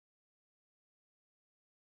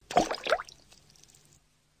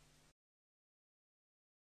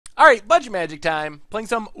Alright, budget magic time. Playing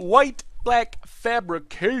some white-black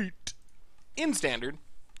Fabricate in standard.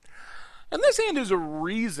 And this hand is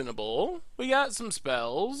reasonable. We got some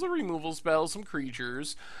spells, a removal spell, some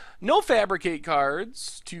creatures. No Fabricate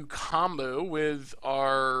cards to combo with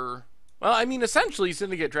our... Well, I mean, essentially,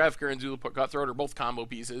 Syndicate Trafficker and Zulaport Cutthroat are both combo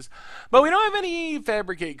pieces. But we don't have any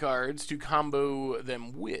Fabricate cards to combo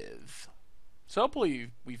them with. So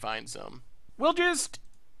hopefully we find some. We'll just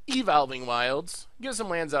Evolving Wilds, get some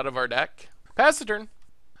lands out of our deck. Pass the turn.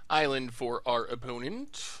 Island for our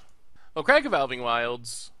opponent. We'll crack Evolving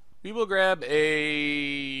Wilds. We will grab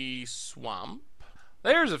a Swamp.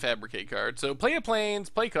 There's a Fabricate card. So play a Plains,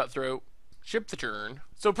 play Cutthroat, ship the turn.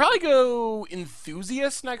 So probably go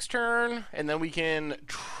Enthusiast next turn, and then we can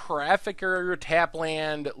Trafficker, tap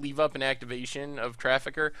land, leave up an activation of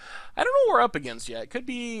Trafficker. I don't know what we're up against yet. Could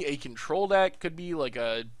be a control deck, could be like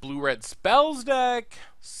a blue-red spells deck.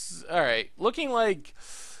 Alright, looking like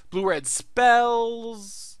blue-red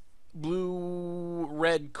spells,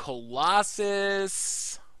 blue-red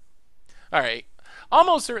Colossus. Alright,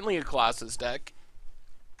 almost certainly a Colossus deck.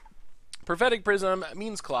 Prophetic Prism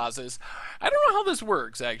means Colossus. I don't know how this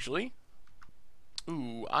works, actually.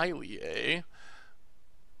 Ooh, Ilie.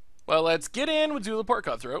 Well, let's get in with Zulaport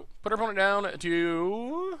Cutthroat. Put our opponent down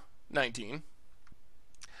to 19. Then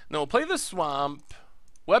we'll play the Swamp.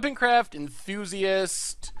 Weaponcraft,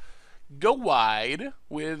 Enthusiast. Go wide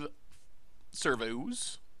with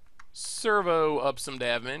servos. Servo up some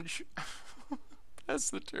damage.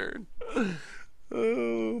 That's the turn.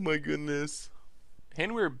 Oh my goodness.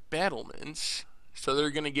 And we're battlements, so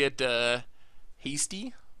they're gonna get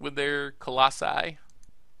hasty with their Colossi.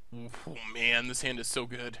 Oh man, this hand is so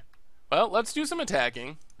good. Well, let's do some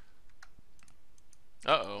attacking.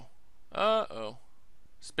 Uh-oh.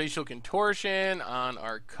 Spatial Contortion on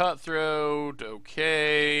our Cutthroat.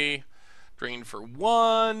 Okay. Drain for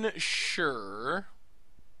 1. Sure.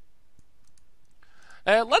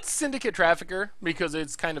 Let's Syndicate Trafficker, because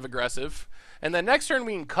it's kind of aggressive. And then next turn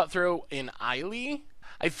we can Cutthroat in Ilie.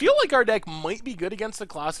 I feel like our deck might be good against the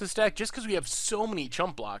Colossus deck just because we have so many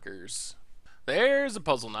chump blockers. There's a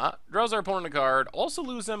Puzzle Knot. Draws our opponent a card. Also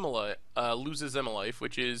loses them a life,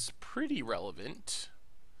 which is pretty relevant.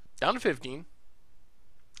 Down to 15.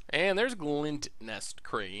 And there's Glint Nest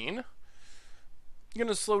Crane.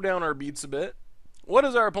 Gonna slow down our beats a bit. What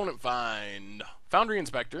does our opponent find? Foundry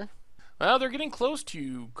Inspector. Well, they're getting close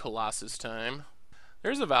to Colossus time.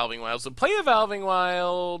 There's Evolving Wilds. So play Evolving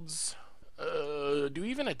Wilds. Do we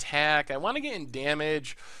even attack? I want to get in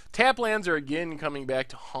damage. Tap lands are again coming back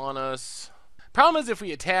to haunt us. Problem is if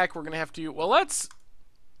we attack, we're going to have to... Well, let's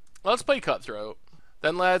play Cutthroat.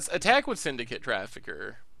 Then let's attack with Syndicate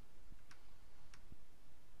Trafficker.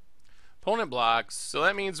 Opponent blocks. So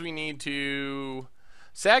that means we need to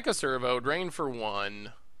sack a servo, drain for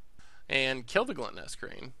 1, and kill the Glint Nest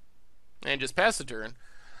Crane. And just pass the turn.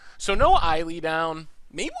 So no Ilie down.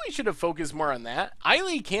 Maybe we should have focused more on that.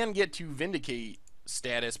 Ilie can get to Vindicate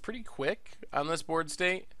status pretty quick on this board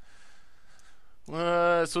state.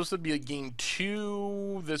 So this would be a gain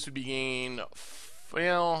 2. This would be gain...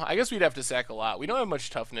 Well, I guess we'd have to sack a lot. We don't have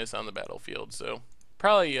much toughness on the battlefield, so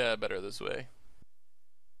probably better this way.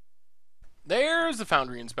 There's the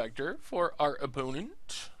Foundry Inspector for our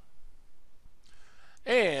opponent.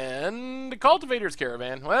 And Cultivator's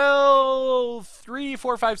Caravan. Well, 3,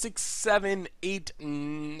 4, 5, 6, 7, 8.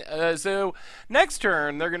 So next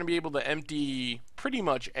turn, they're going to be able to empty pretty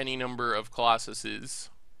much any number of Colossuses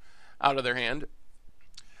out of their hand.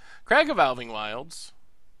 Crack Evolving Wilds.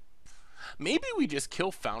 Maybe we just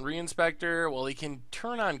kill Foundry Inspector while he can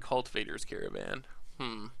turn on Cultivator's Caravan.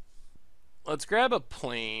 Let's grab a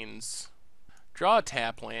Plains. Draw a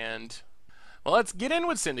tap land. Well, let's get in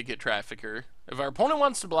with Syndicate Trafficker. If our opponent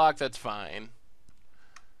wants to block, that's fine.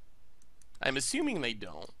 I'm assuming they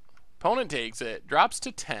don't. Opponent takes it, drops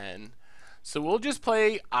to 10. So we'll just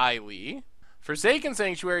play Ilie. Forsaken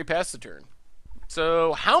Sanctuary, pass the turn.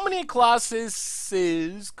 So how many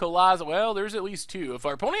Colossuses? Well, there's at least 2. If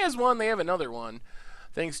our opponent has 1, they have another one.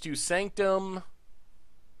 Thanks to Sanctum.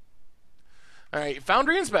 Alright,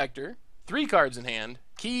 Foundry Inspector. 3 cards in hand.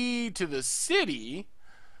 Key to the City.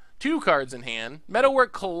 2 cards in hand.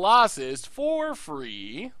 Metalwork Colossus for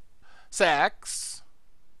free. Sacks.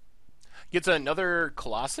 Gets another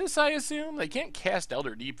Colossus, I assume? They can't cast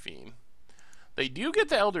Elder Deep Fiend. They do get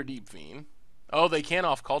the Elder Deep Fiend. Oh, they can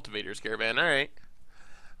off Cultivator's Caravan. Alright.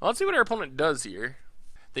 Well, let's see what our opponent does here.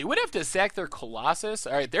 They would have to sack their Colossus.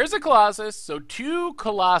 Alright, there's a Colossus. So 2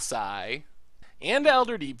 Colossi and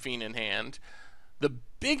Elder Deep Fiend in hand. The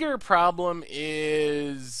bigger problem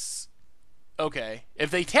is... Okay,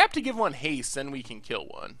 if they tap to give 1 haste, then we can kill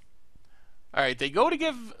 1. Alright, they go to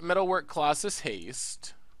give Metalwork Colossus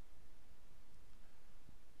haste.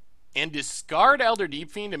 And discard Elder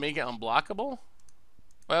Deep Fiend to make it unblockable?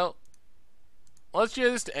 Well, let's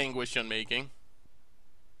just Anguish Unmaking.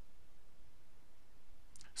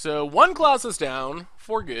 So, 1 Colossus down,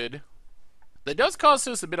 for good. That does cost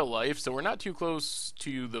us a bit of life, so we're not too close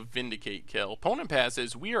to the Vindicate kill. Opponent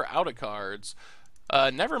passes, we are out of cards.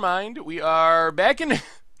 Never mind, we are back in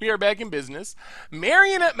we are back in business.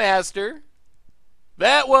 Marionette Master.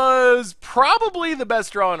 That was probably the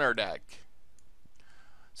best draw in our deck.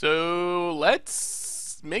 So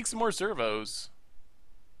let's make some more servos.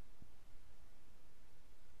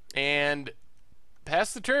 And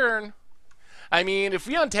pass the turn. I mean, if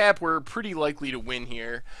we untap, we're pretty likely to win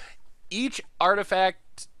here. Each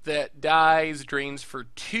artifact that dies drains for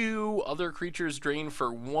 2. Other creatures drain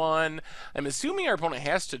for 1. I'm assuming our opponent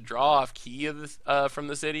has to draw off key of the, from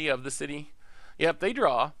the city. Yep, they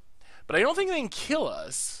draw. But I don't think they can kill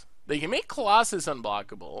us. They can make Colossus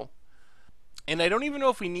unblockable. And I don't even know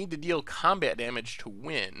if we need to deal combat damage to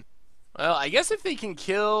win. Well, I guess if they can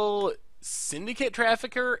kill Syndicate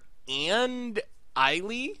Trafficker and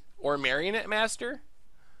Eiley or Marionette Master,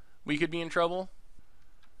 we could be in trouble.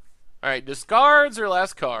 Alright, discards our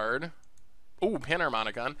last card. Ooh,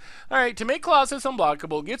 Panharmonicon. Alright, to make Colossus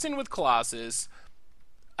unblockable, gets in with Colossus.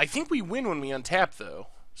 I think we win when we untap, though.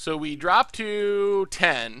 So we drop to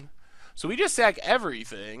 10. So we just sack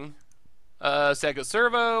everything. Sack a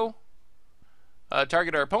servo.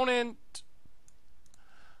 Target our opponent.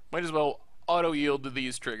 Might as well auto-yield to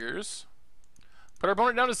these triggers. Put our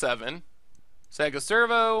opponent down to 7. Sack a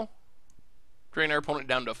servo. Drain our opponent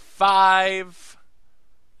down to 5.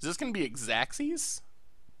 Is this going to be Xaxes?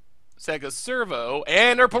 Sack a servo.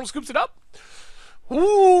 And our opponent scoops it up.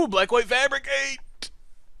 Ooh, black-white Fabricate.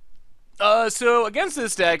 So against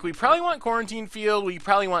this deck, we probably want Quarantine Field, we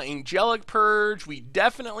probably want Angelic Purge, we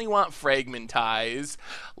definitely want Fragmentize.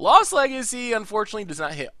 Lost Legacy, unfortunately, does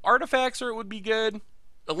not hit artifacts, or it would be good.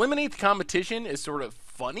 Eliminate the Competition is sort of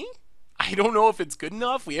funny. I don't know if it's good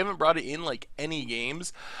enough. We haven't brought it in, like, any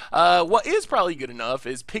games. What is probably good enough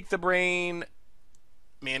is Pick the Brain.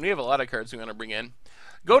 Man, we have a lot of cards we want to bring in.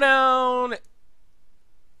 Go down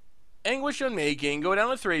Anguish Unmaking, go down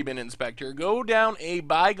a Thraben Inspector, go down a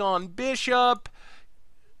Bygone Bishop.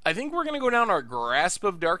 I think we're going to go down our Grasp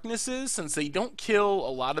of Darknesses, since they don't kill a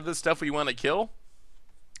lot of the stuff we want to kill.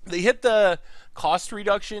 They hit the cost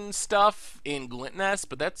reduction stuff in Glintnest,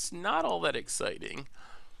 but that's not all that exciting.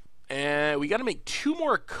 And we got to make 2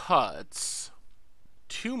 more cuts.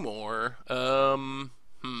 2 more. I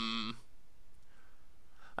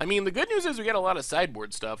mean, the good news is we got a lot of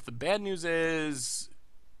sideboard stuff. The bad news is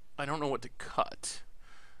I don't know what to cut.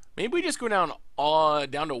 Maybe we just go down to 1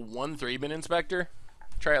 Thraben Inspector.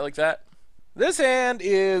 Try it like that. This hand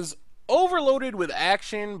is overloaded with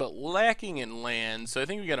action, but lacking in land, so I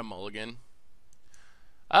think we got a mulligan.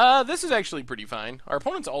 This is actually pretty fine. Our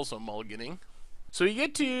opponent's also mulliganing. So we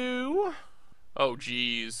get to... Oh,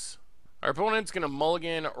 geez. Our opponent's going to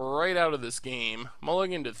mulligan right out of this game.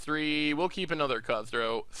 Mulligan to 3. We'll keep another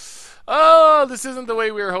Cutthroat. Oh, this isn't the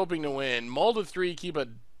way we were hoping to win. Mull to 3, keep a...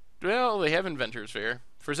 Well, they have Inventor's Fair.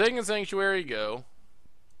 Forsaken Sanctuary, go.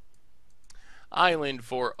 Island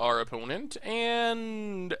for our opponent.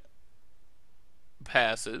 And...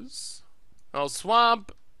 passes. Well,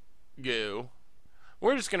 Swamp, go.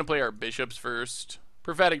 We're just going to play our Bishops first.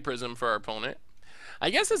 Prophetic Prism for our opponent.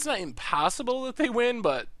 I guess it's not impossible that they win,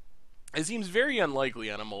 but it seems very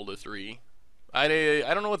unlikely on a Mull to 3. I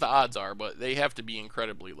don't know what the odds are, but they have to be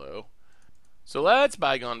incredibly low. So let's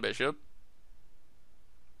Bygone Bishop.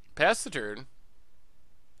 Pass the turn.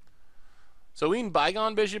 So we can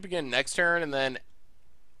Bygone Bishop again next turn, and then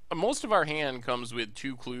most of our hand comes with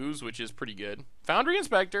 2 clues, which is pretty good. Foundry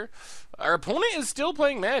Inspector. Our opponent is still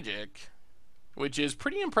playing Magic, which is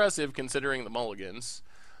pretty impressive considering the mulligans.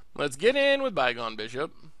 Let's get in with Bygone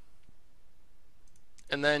Bishop.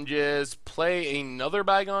 And then just play another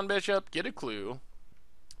Bygone Bishop, get a clue.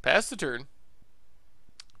 Pass the turn.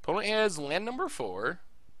 Opponent has land number 4.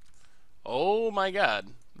 Oh my god.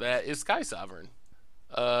 That is Sky Sovereign.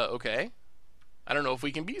 Okay. I don't know if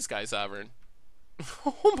we can beat Sky Sovereign.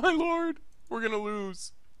 Oh my lord. We're gonna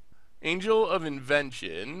lose. Angel of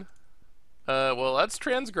Invention. Well, let's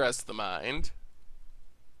transgress the mind.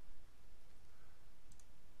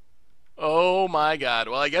 Oh my god.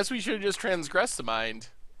 Well, I guess we should have just transgressed the mind.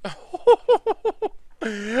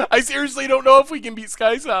 I seriously don't know if we can beat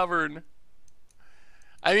Sky Sovereign.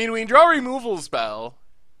 I mean, we can draw a removal spell.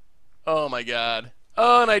 Oh my god.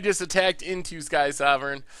 Oh, and I just attacked into Sky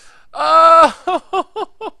Sovereign. Oh!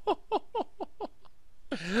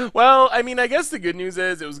 Well, I mean, I guess the good news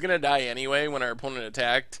is it was going to die anyway when our opponent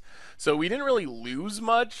attacked. So we didn't really lose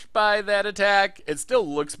much by that attack. It still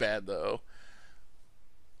looks bad, though.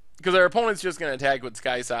 Because our opponent's just going to attack with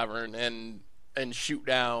Sky Sovereign and shoot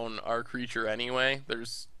down our creature anyway.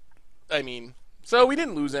 I mean, so we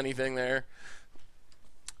didn't lose anything there.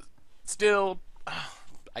 Still,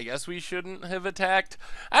 I guess we shouldn't have attacked.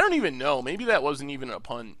 I don't even know. Maybe that wasn't even a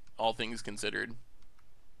punt, all things considered,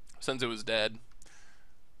 since it was dead.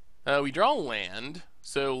 We draw land,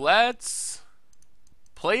 so let's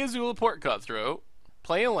play a Zulaport Cutthroat,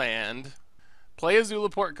 play a land, play a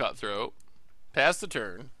Zulaport Cutthroat, pass the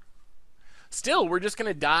turn. Still, we're just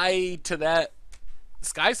going to die to that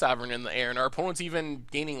Sky Sovereign in the air, and our opponent's even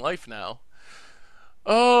gaining life now.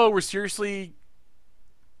 Oh, we're seriously...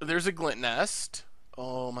 There's a Glint Nest.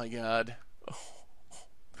 Oh my god. Oh,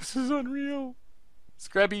 this is unreal.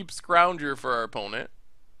 Scrabby Scrounger for our opponent.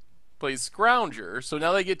 Plays Scrounger, so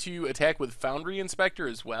now they get to attack with Foundry Inspector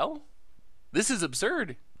as well? This is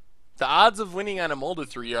absurd. The odds of winning on a Molda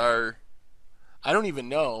 3 are... I don't even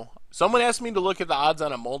know. Someone asked me to look at the odds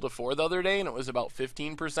on a Molda 4 the other day, and it was about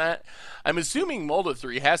 15%. I'm assuming Molda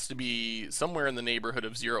 3 has to be somewhere in the neighborhood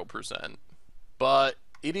of 0%. But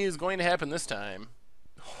it is going to happen this time.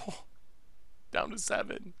 Down to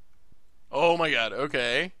 7. Oh my god,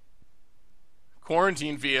 okay.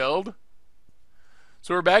 Quarantine Field.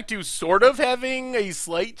 So we're back to sort of having a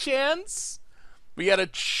slight chance. We got to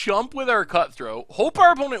chump with our Cutthroat. Hope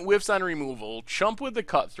our opponent whiffs on removal. Chump with the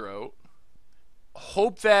Cutthroat.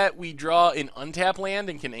 Hope that we draw an untap land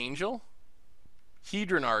and can Angel.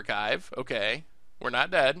 Hedron Archive. Okay. We're not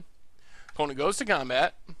dead. Opponent goes to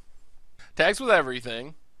combat. Attacks with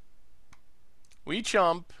everything. We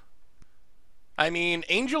chump. I mean,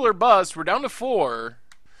 Angel or bust. We're down to 4.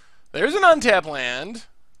 There's an untap land.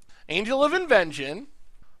 Angel of Invention.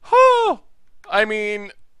 Oh! I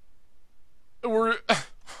mean, we're...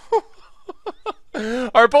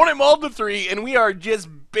 Our opponent mulled to 3, and we are just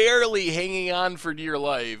barely hanging on for dear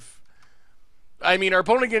life. I mean, our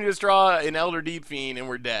opponent can just draw an Elder Deep Fiend, and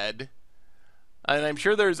we're dead. And I'm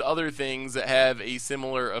sure there's other things that have a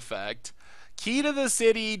similar effect. Key to the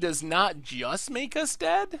City does not just make us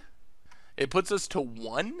dead. It puts us to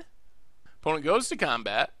 1. Opponent goes to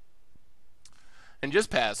combat. And just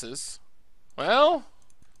passes. Well...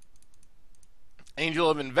 Angel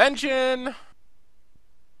of Invention.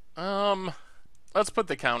 Let's put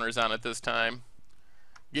the counters on it this time.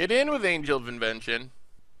 Get in with Angel of Invention.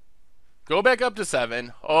 Go back up to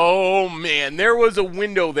 7. Oh, man. There was a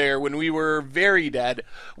window there when we were very dead.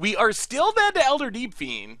 We are still dead to Elder Deep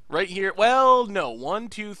Fiend. Right here. Well, no. 1,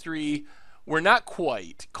 2, 3. We're not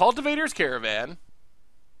quite. Cultivator's Caravan.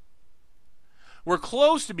 We're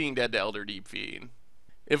close to being dead to Elder Deep Fiend.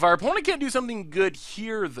 If our opponent can't do something good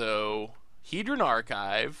here, though, Hedron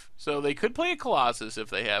Archive. So they could play a Colossus if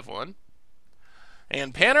they have one.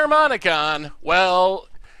 And Panharmonicon, well,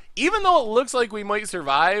 even though it looks like we might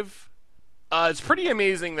survive, it's pretty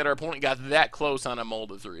amazing that our opponent got that close on a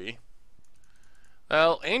Molda 3.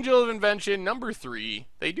 Well, Angel of Invention, number 3.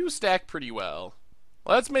 They do stack pretty well.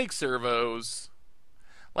 Let's make servos.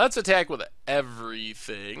 Let's attack with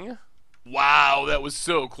everything. Wow, that was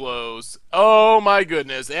so close. Oh my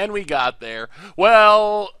goodness, and we got there.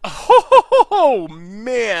 Well, oh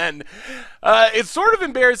man. It's sort of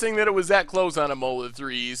embarrassing that it was that close on a Molda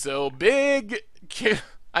 3, so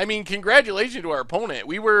congratulations to our opponent.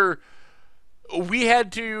 We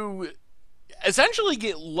had to essentially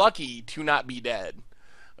get lucky to not be dead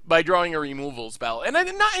by drawing a removal spell. And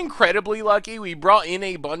not incredibly lucky. We brought in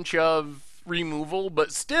a bunch of removal,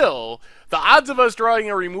 but still, the odds of us drawing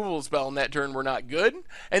a removal spell in that turn were not good.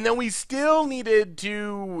 And then we still needed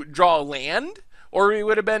to draw land, or we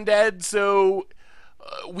would have been dead. So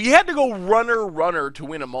we had to go runner to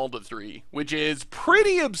win a Molda 3, which is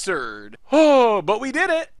pretty absurd. Oh, but we did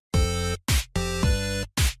it.